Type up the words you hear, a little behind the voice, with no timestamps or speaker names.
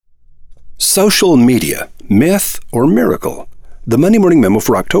Social media, myth or miracle? The Monday Morning Memo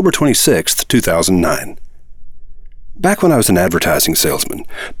for October 26, 2009. Back when I was an advertising salesman,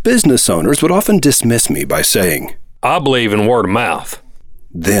 business owners would often dismiss me by saying, "I believe in word of mouth."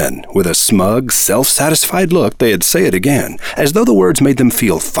 Then, with a smug, self-satisfied look, they'd say it again, as though the words made them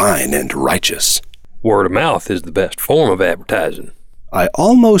feel fine and righteous. Word of mouth is the best form of advertising. I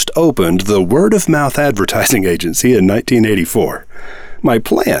almost opened the word-of-mouth advertising agency in 1984. My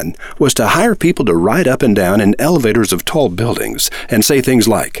plan was to hire people to ride up and down in elevators of tall buildings and say things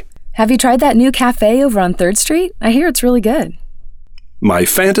like, "Have you tried that new cafe over on 3rd Street? I hear it's really good." My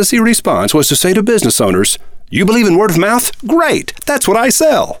fantasy response was to say to business owners, "You believe in word of mouth? Great! That's what I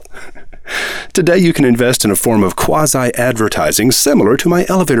sell!" Today you can invest in a form of quasi-advertising similar to my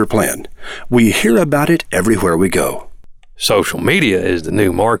elevator plan. We hear about it everywhere we go. Social media is the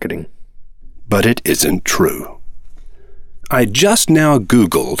new marketing. But it isn't true. I just now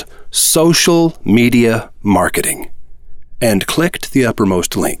Googled social media marketing and clicked the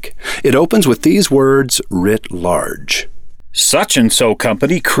uppermost link. It opens with these words writ large. Such and so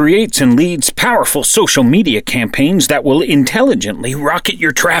company creates and leads powerful social media campaigns that will intelligently rocket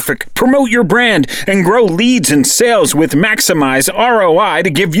your traffic, promote your brand, and grow leads and sales with maximized ROI to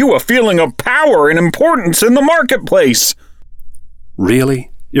give you a feeling of power and importance in the marketplace. Really?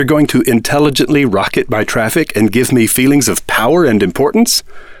 You're going to intelligently rocket my traffic and give me feelings of power and importance?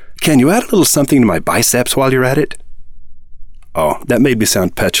 Can you add a little something to my biceps while you're at it? Oh, that made me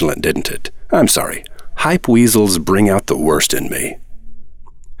sound petulant, didn't it? I'm sorry. Hype weasels bring out the worst in me.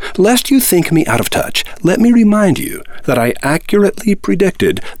 Lest you think me out of touch, let me remind you that I accurately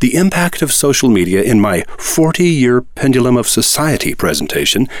predicted the impact of social media in my 40-year Pendulum of Society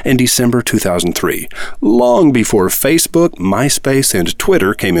presentation in December 2003, long before Facebook, MySpace, and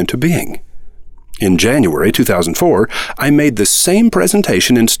Twitter came into being. In January 2004, I made the same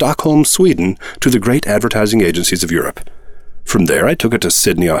presentation in Stockholm, Sweden, to the great advertising agencies of Europe. From there, I took it to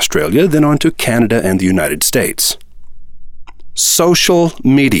Sydney, Australia, then on to Canada and the United States. Social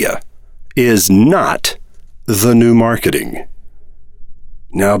media is not the new marketing.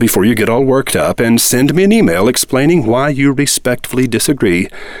 Now, before you get all worked up and send me an email explaining why you respectfully disagree,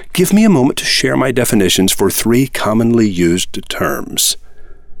 give me a moment to share my definitions for 3 commonly used terms.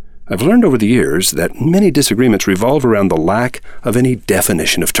 I've learned over the years that many disagreements revolve around the lack of any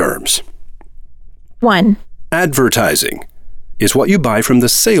definition of terms. 1. Advertising is what you buy from the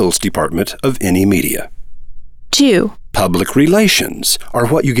sales department of any media. 2. Public relations are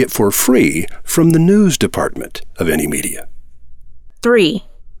what you get for free from the news department of any media. 3.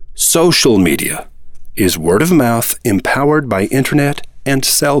 Social media is word of mouth empowered by internet and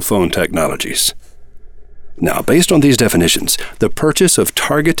cell phone technologies. Now, based on these definitions, the purchase of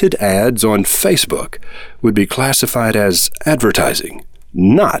targeted ads on Facebook would be classified as advertising,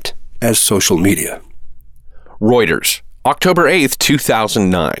 not as social media. Reuters, October 8,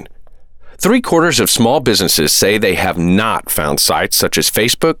 2009. 3/4 of small businesses say they have not found sites such as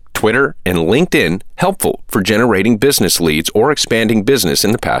Facebook, Twitter, and LinkedIn helpful for generating business leads or expanding business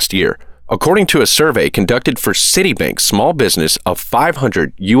in the past year, according to a survey conducted for Citibank's small business of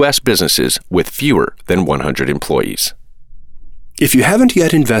 500 U.S. businesses with fewer than 100 employees. If you haven't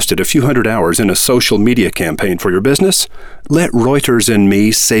yet invested a few hundred hours in a social media campaign for your business, let Reuters and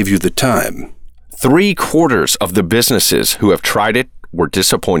me save you the time. 3/4 of the businesses who have tried it were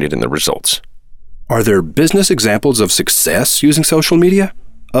disappointed in the results. Are there business examples of success using social media?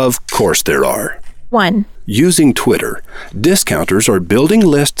 Of course there are. 1. Using Twitter, discounters are building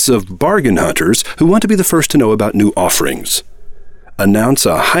lists of bargain hunters who want to be the first to know about new offerings. Announce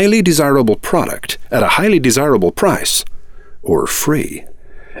a highly desirable product at a highly desirable price, or free,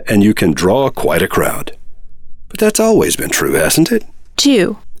 and you can draw quite a crowd. But that's always been true, hasn't it?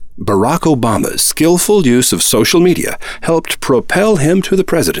 2. Barack Obama's skillful use of social media helped propel him to the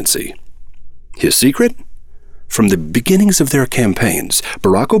presidency. His secret? From the beginnings of their campaigns,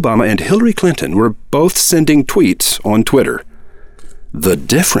 Barack Obama and Hillary Clinton were both sending tweets on Twitter. The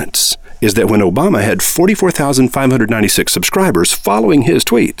difference is that when Obama had 44,596 subscribers following his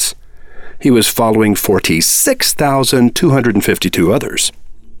tweets, he was following 46,252 others.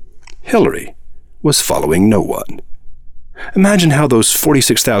 Hillary was following no one. Imagine how those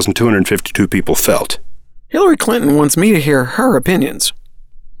 46,252 people felt. Hillary Clinton wants me to hear her opinions.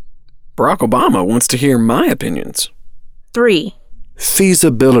 Barack Obama wants to hear my opinions. 3.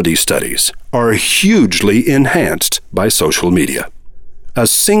 Feasibility studies are hugely enhanced by social media. A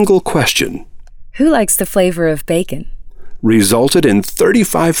single question, Who likes the flavor of bacon? resulted in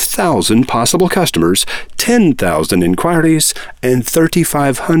 35,000 possible customers, 10,000 inquiries, and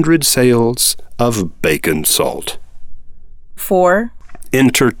 3,500 sales of bacon salt. 4.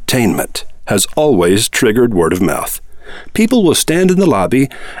 Entertainment has always triggered word of mouth. People will stand in the lobby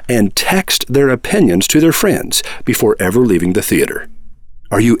and text their opinions to their friends before ever leaving the theater.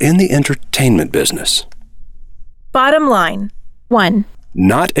 Are you in the entertainment business? Bottom line. 1,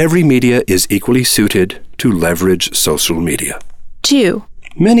 Not every media is equally suited to leverage social media. 2,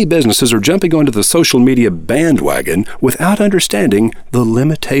 Many businesses are jumping onto the social media bandwagon without understanding the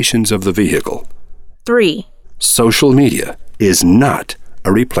limitations of the vehicle. 3, Social media is not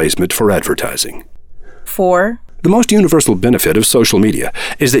a replacement for advertising. 4, The most universal benefit of social media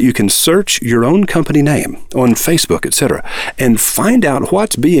is that you can search your own company name on Facebook, etc., and find out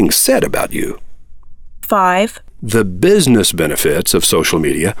what's being said about you. 5, The business benefits of social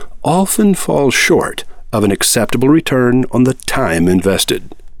media often fall short of an acceptable return on the time invested.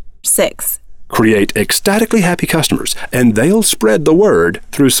 6, Create ecstatically happy customers, and they'll spread the word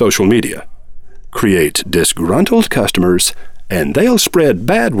through social media. Create disgruntled customers, and they'll spread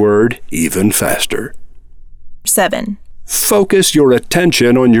bad word even faster. 7, Focus your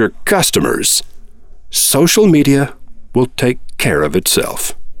attention on your customers. Social media will take care of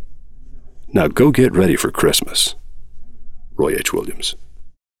itself. Now go get ready for Christmas. Roy H. Williams.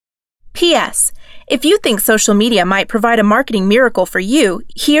 P.S. If you think social media might provide a marketing miracle for you,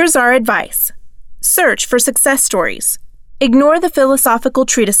 here's our advice. Search for success stories. Ignore the philosophical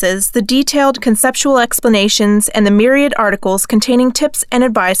treatises, the detailed conceptual explanations, and the myriad articles containing tips and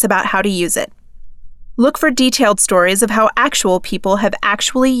advice about how to use it. Look for detailed stories of how actual people have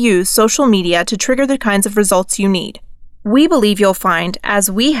actually used social media to trigger the kinds of results you need. We believe you'll find,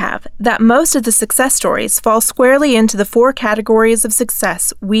 as we have, that most of the success stories fall squarely into the 4 categories of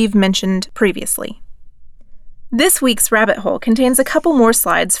success we've mentioned previously. This week's rabbit hole contains a couple more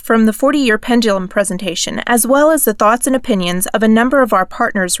slides from the 40-year pendulum presentation, as well as the thoughts and opinions of a number of our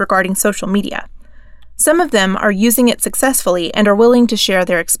partners regarding social media. Some of them are using it successfully and are willing to share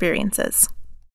their experiences.